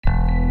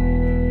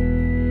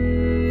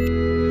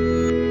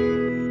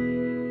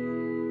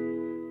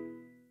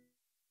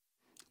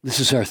This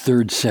is our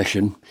third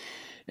session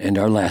and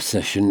our last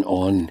session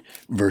on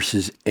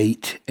verses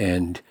 8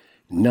 and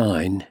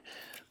 9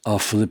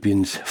 of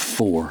Philippians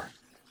 4.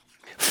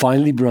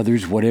 Finally,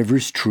 brothers, whatever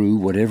is true,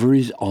 whatever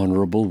is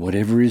honorable,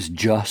 whatever is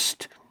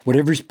just,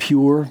 whatever is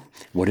pure,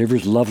 whatever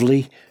is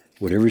lovely,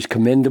 whatever is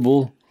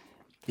commendable,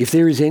 if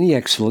there is any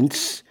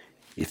excellence,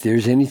 if there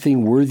is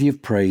anything worthy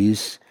of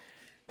praise,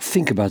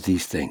 think about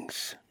these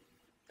things.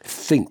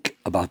 Think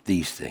about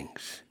these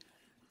things.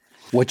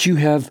 What you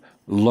have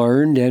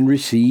learned and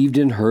received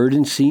and heard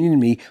and seen in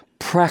me,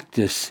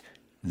 practice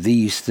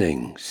these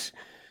things.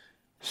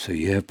 So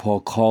you have Paul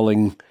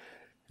calling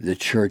the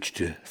church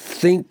to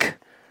think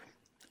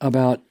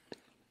about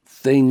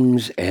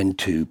things and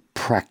to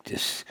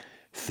practice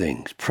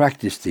things.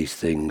 Practice these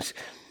things,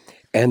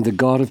 and the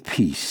God of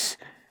peace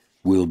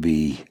will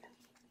be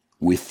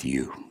with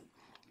you.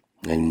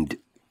 And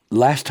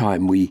last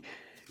time we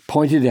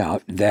pointed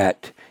out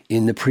that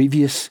in the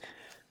previous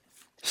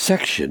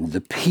section,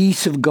 the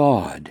peace of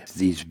God,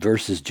 these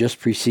verses just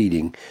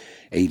preceding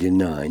 8 and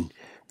 9,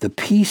 the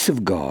peace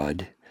of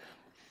God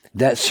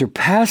that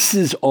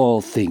surpasses all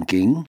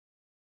thinking,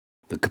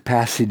 the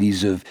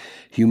capacities of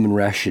human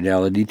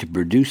rationality to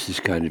produce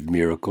this kind of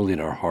miracle in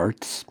our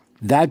hearts,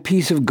 that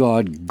peace of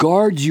God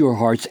guards your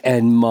hearts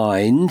and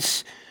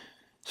minds.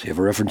 So you have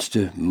a reference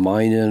to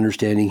mind and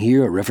understanding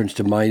here, a reference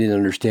to mind and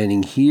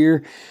understanding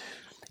here,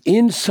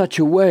 in such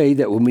a way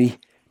that when we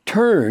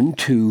turn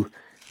to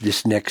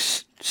this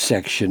next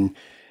section,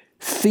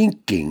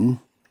 thinking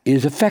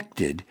is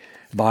affected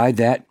by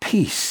that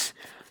peace,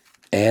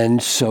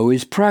 and so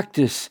is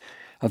practice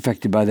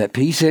affected by that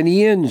peace. And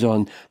he ends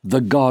on,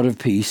 the God of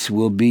peace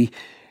will be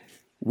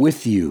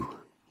with you.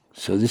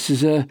 So this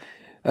is a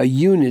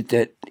unit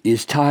that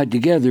is tied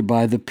together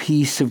by the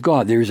peace of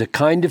God. There is a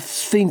kind of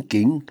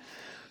thinking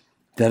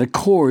that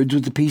accords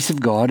with the peace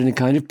of God and a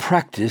kind of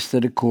practice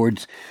that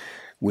accords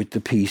with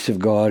the peace of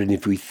God. And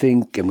if we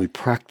think and we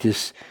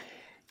practice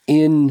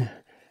in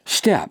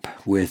step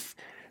with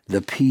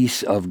the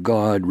peace of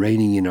God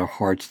reigning in our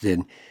hearts,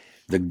 then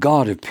the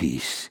God of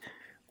peace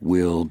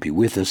will be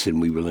with us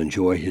and we will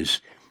enjoy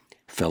his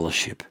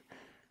fellowship.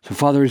 So,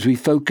 Father, as we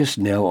focus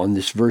now on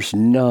this verse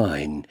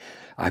 9,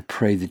 I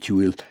pray that you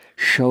will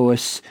show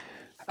us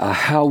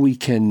how we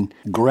can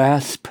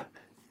grasp,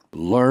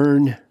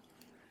 learn,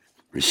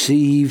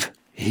 receive,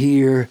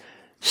 hear,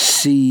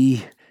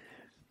 see,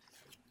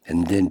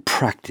 and then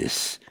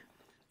practice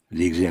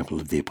the example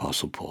of the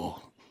Apostle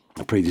Paul.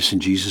 I pray this in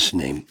Jesus'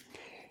 name.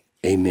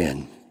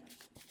 Amen.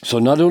 So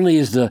not only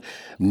is the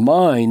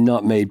mind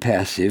not made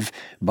passive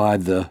by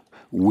the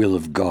will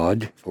of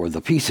God, or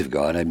the peace of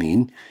God,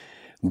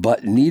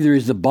 but neither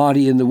is the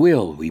body and the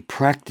will. We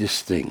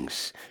practice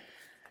things.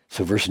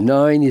 So verse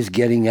 9 is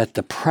getting at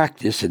the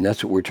practice, and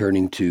that's what we're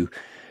turning to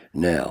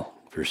now.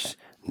 Verse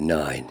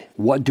 9.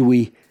 What do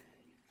we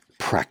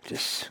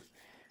practice?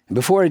 And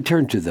before I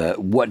turn to the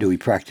what do we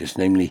practice,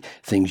 namely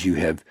things you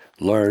have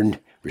learned,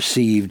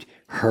 received,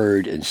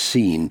 heard, and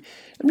seen,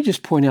 let me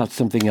just point out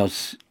something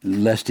else,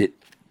 lest it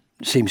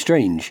seem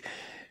strange,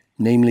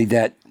 namely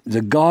that the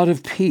God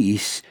of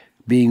peace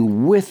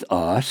being with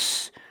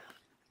us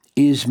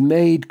is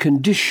made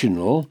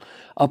conditional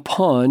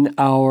upon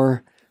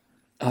our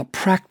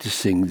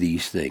practicing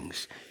these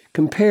things.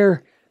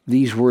 Compare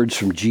these words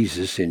from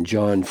Jesus in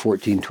John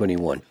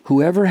 14:21.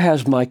 Whoever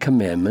has my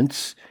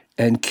commandments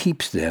and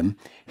keeps them,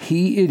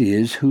 he it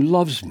is who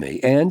loves me,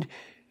 and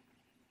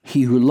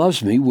he who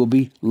loves me will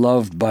be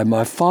loved by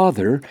my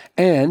Father,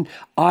 and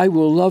I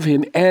will love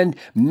him and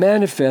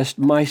manifest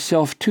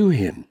myself to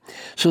him.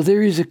 So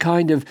there is a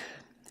kind of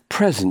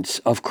presence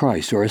of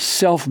Christ, or a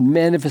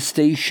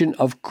self-manifestation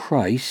of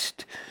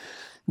Christ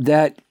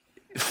that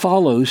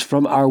follows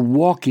from our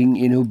walking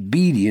in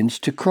obedience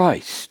to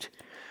Christ.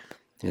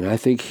 And I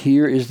think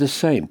here is the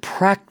same.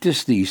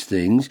 Practice these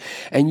things,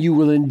 and you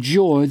will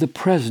enjoy the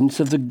presence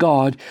of the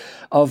God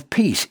of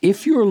peace.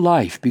 If your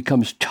life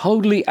becomes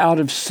totally out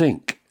of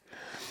sync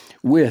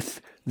with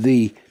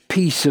the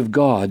peace of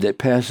God that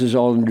passes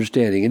all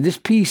understanding, and this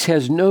peace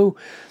has no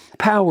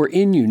power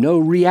in you, no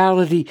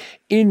reality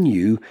in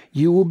you,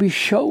 you will be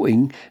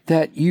showing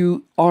that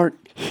you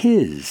aren't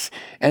his.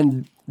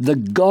 And the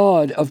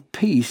God of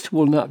peace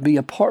will not be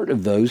a part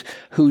of those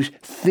whose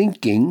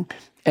thinking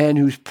and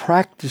whose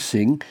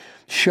practicing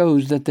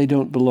shows that they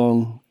don't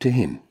belong to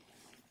him.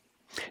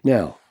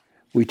 Now,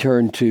 we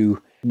turn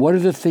to what are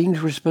the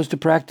things we're supposed to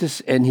practice?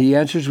 And he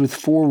answers with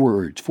 4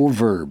 words, 4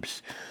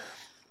 verbs.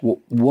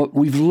 What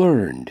we've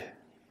learned,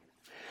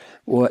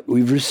 what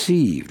we've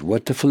received,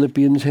 what the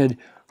Philippians had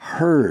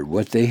heard,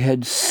 what they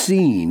had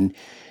seen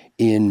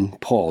in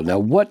Paul. Now,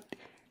 what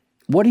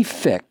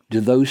effect do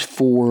those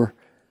 4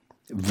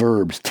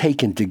 verbs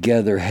taken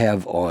together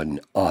have on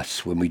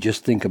us when we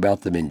just think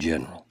about them in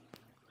general?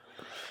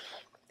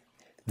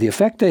 The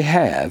effect they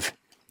have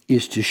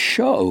is to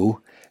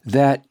show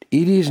that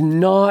it is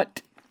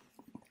not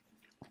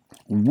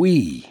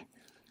we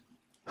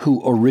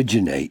who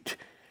originate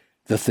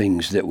the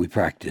things that we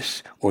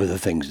practice or the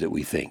things that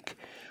we think.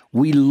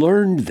 We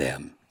learned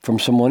them from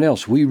someone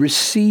else. We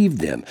received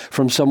them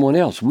from someone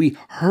else. We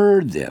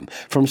heard them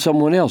from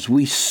someone else.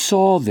 We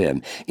saw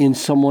them in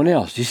someone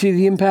else. You see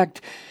the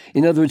impact?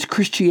 In other words,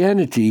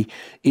 Christianity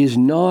is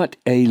not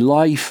a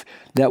life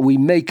that we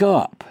make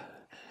up.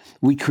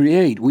 We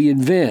create, we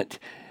invent.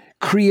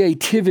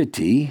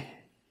 Creativity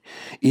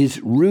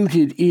is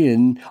rooted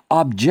in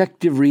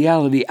objective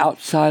reality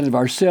outside of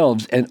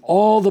ourselves, and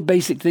all the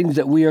basic things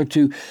that we are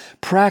to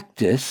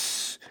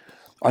practice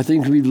are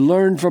things we've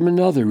learned from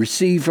another,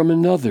 received from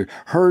another,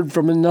 heard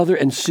from another,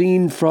 and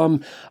seen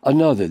from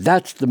another.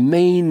 That's the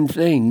main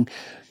thing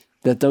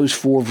that those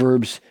four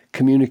verbs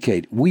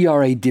communicate. We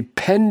are a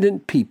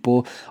dependent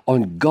people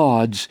on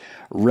God's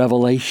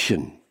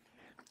revelation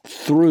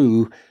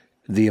through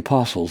the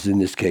apostles, in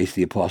this case,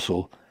 the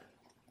apostle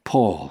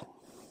Paul.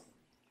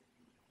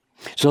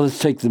 So let's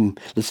take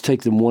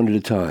them one at a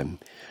time.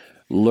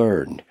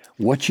 Learn.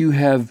 What you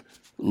have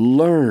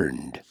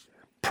learned,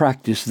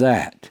 practice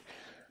that.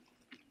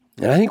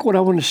 And I think what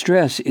I want to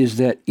stress is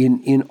that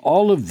in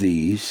all of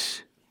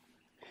these,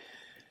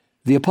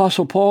 the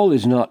Apostle Paul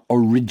is not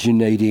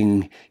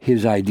originating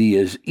his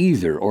ideas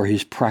either, or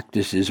his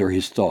practices or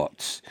his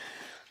thoughts.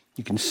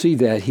 You can see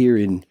that here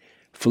in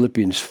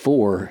Philippians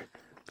 4,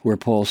 where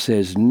Paul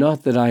says,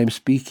 "Not that I am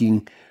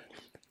speaking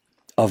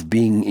of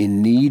being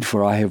in need,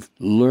 for I have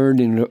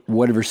learned in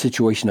whatever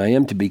situation I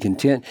am to be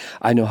content.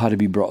 I know how to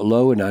be brought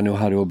low, and I know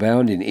how to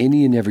abound in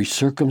any and every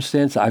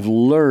circumstance. I've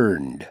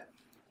learned,"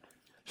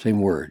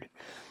 same word,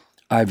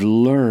 "I've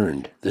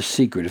learned the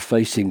secret of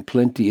facing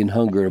plenty and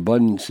hunger,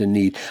 abundance and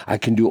need. I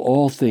can do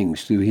all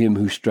things through him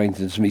who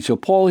strengthens me." So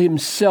Paul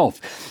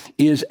himself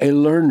is a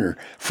learner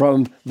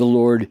from the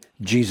Lord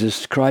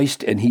Jesus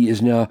Christ, and he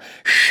is now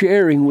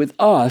sharing with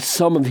us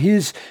some of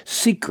his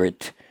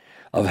secret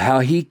of how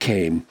he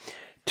came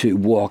to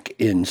walk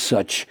in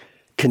such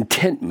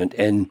contentment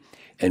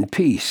and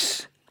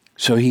peace.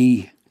 So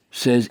he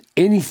says,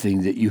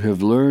 anything that you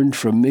have learned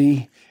from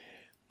me,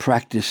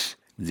 practice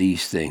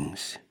these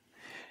things.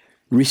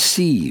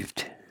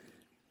 Received.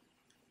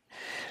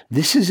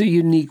 This is a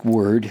unique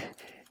word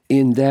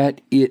in that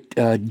it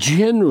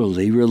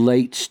generally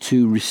relates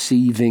to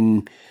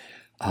receiving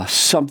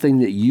something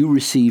that you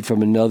receive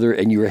from another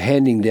and you're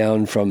handing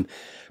down from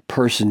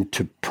person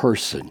to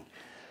person.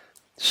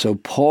 So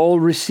Paul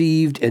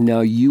received, and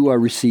now you are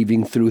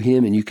receiving through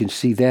him, and you can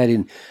see that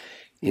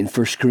in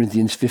 1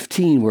 Corinthians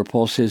 15, where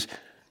Paul says,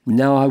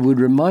 "Now I would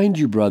remind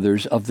you,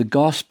 brothers, of the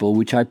gospel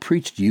which I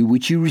preached to you,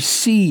 which you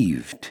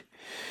received,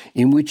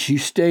 in which you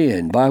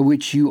stand, by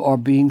which you are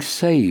being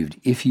saved,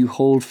 if you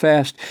hold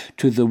fast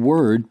to the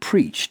word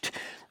preached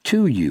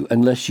to you,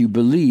 unless you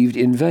believed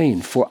in vain.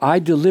 For I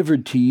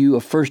delivered to you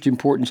of first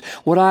importance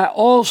what I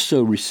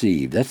also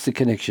received." That's the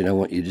connection I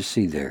want you to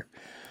see there.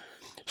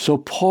 So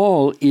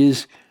Paul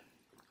is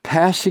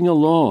passing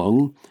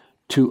along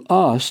to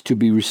us to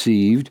be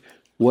received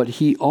what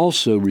he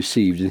also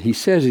received. And he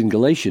says in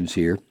Galatians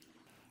here,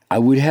 "I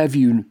would have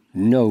you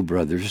know,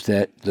 brothers,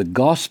 that the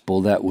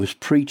gospel that was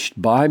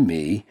preached by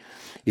me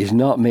is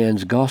not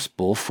man's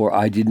gospel, for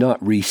I did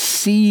not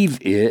receive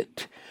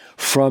it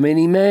from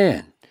any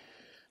man."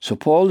 So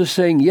Paul is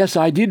saying, yes,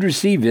 I did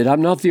receive it.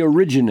 I'm not the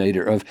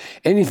originator of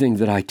anything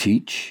that I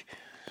teach.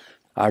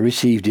 I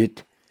received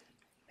it,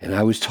 and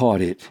I was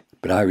taught it,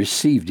 but I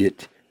received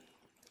it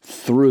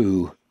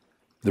through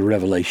the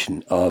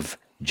revelation of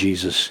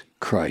Jesus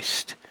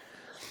Christ.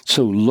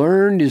 So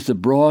learned is the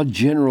broad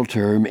general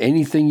term.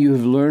 Anything you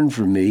have learned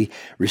from me.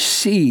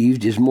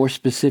 Received is more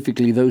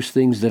specifically those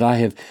things that I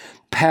have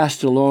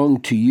passed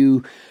along to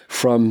you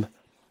from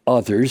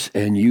others,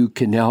 and you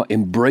can now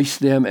embrace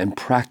them and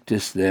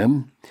practice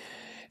them.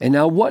 And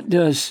now what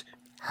does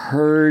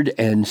heard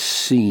and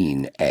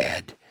seen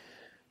add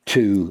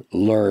to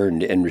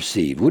learned and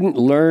received? Wouldn't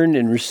learned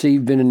and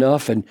received been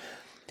enough? And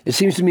it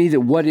seems to me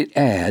that what it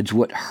adds,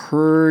 what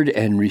heard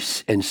and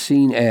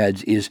seen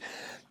adds, is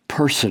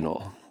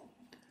personal,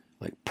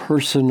 like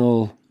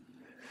personal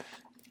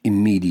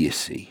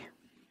immediacy.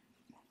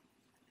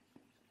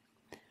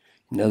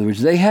 In other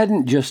words, they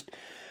hadn't just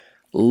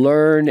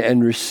learned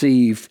and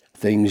received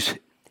things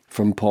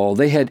from Paul.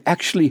 They had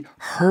actually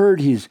heard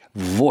his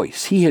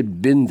voice. He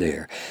had been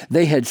there.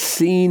 They had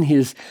seen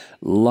his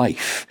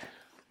life.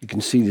 You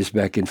can see this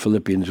back in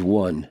Philippians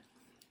 1.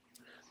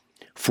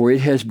 "For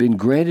it has been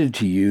granted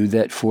to you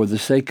that for the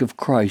sake of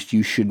Christ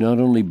you should not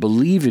only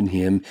believe in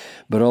him,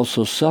 but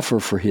also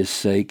suffer for his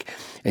sake,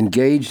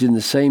 engaged in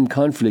the same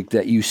conflict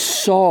that you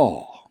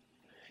saw.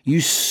 You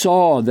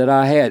saw that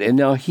I had, and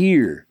now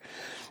hear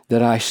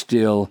that I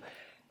still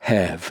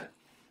have."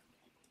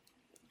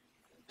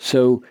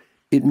 So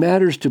it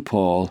matters to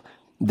Paul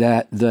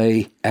that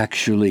they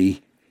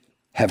actually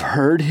have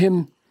heard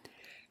him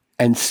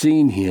and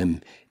seen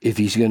him if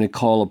he's going to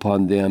call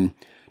upon them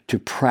to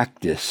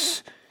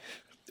practice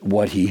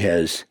what he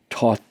has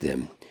taught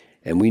them.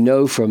 And we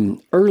know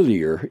from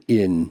earlier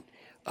in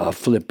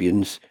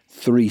Philippians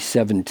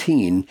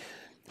 3:17,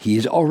 he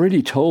has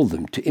already told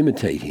them to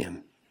imitate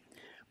him.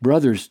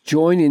 "Brothers,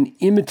 join in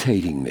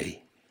imitating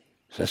me."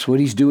 So that's what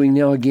he's doing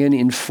now again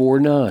in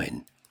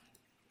 4:9.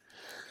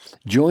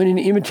 Join in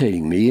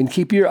imitating me and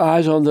keep your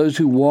eyes on those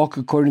who walk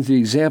according to the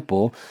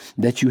example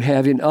that you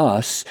have in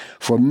us.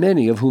 For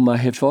many of whom I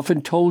have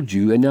often told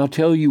you, and now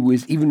tell you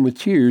even with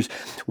tears,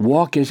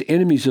 walk as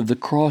enemies of the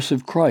cross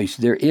of Christ.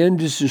 Their end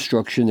is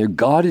destruction, their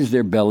God is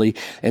their belly,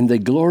 and they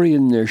glory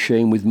in their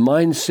shame with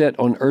mind set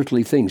on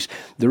earthly things.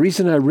 The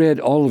reason I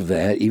read all of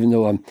that, even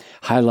though I'm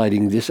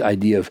highlighting this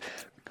idea of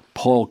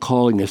Paul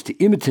calling us to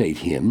imitate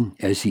him,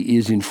 as he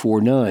is in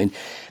 4:9,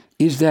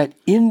 is that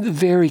in the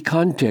very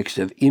context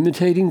of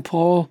imitating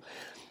Paul,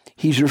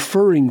 he's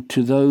referring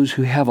to those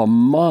who have a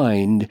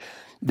mind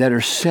that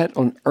are set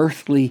on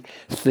earthly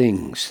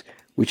things,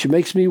 which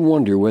makes me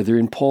wonder whether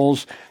in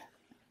Paul's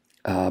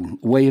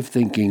way of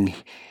thinking,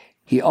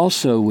 he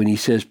also, when he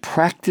says,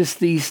 practice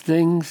these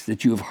things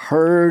that you have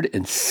heard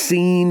and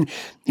seen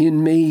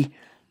in me,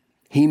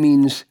 he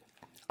means,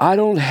 I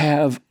don't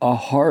have a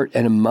heart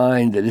and a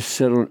mind that is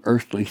set on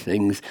earthly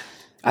things.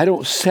 I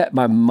don't set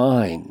my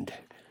mind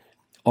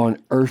on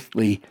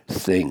earthly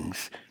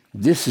things.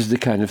 This is the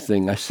kind of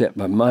thing I set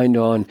my mind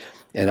on,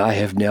 and I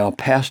have now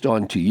passed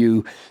on to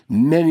you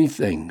many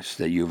things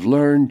that you've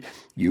learned,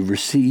 you've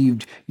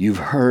received, you've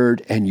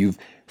heard, and you've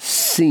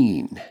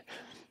seen,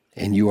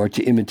 and you are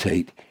to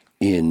imitate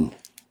in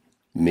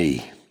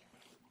me.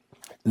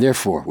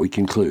 Therefore, we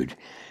conclude,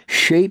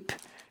 shape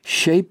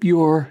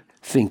your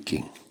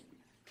thinking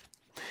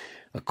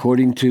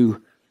according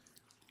to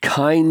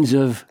kinds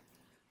of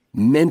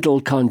mental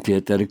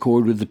content that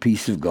accord with the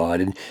peace of God,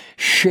 and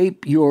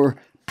shape your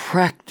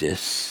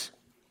practice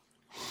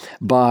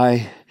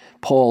by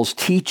Paul's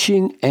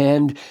teaching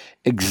and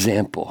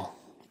example.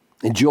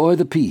 Enjoy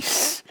the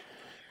peace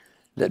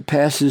that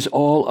passes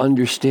all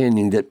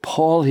understanding that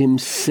Paul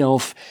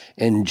himself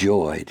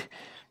enjoyed.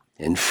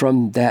 And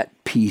from that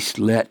peace,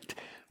 let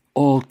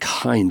all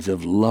kinds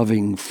of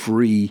loving,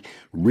 free,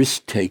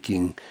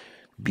 risk-taking,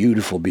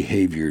 beautiful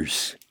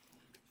behaviors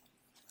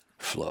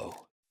flow.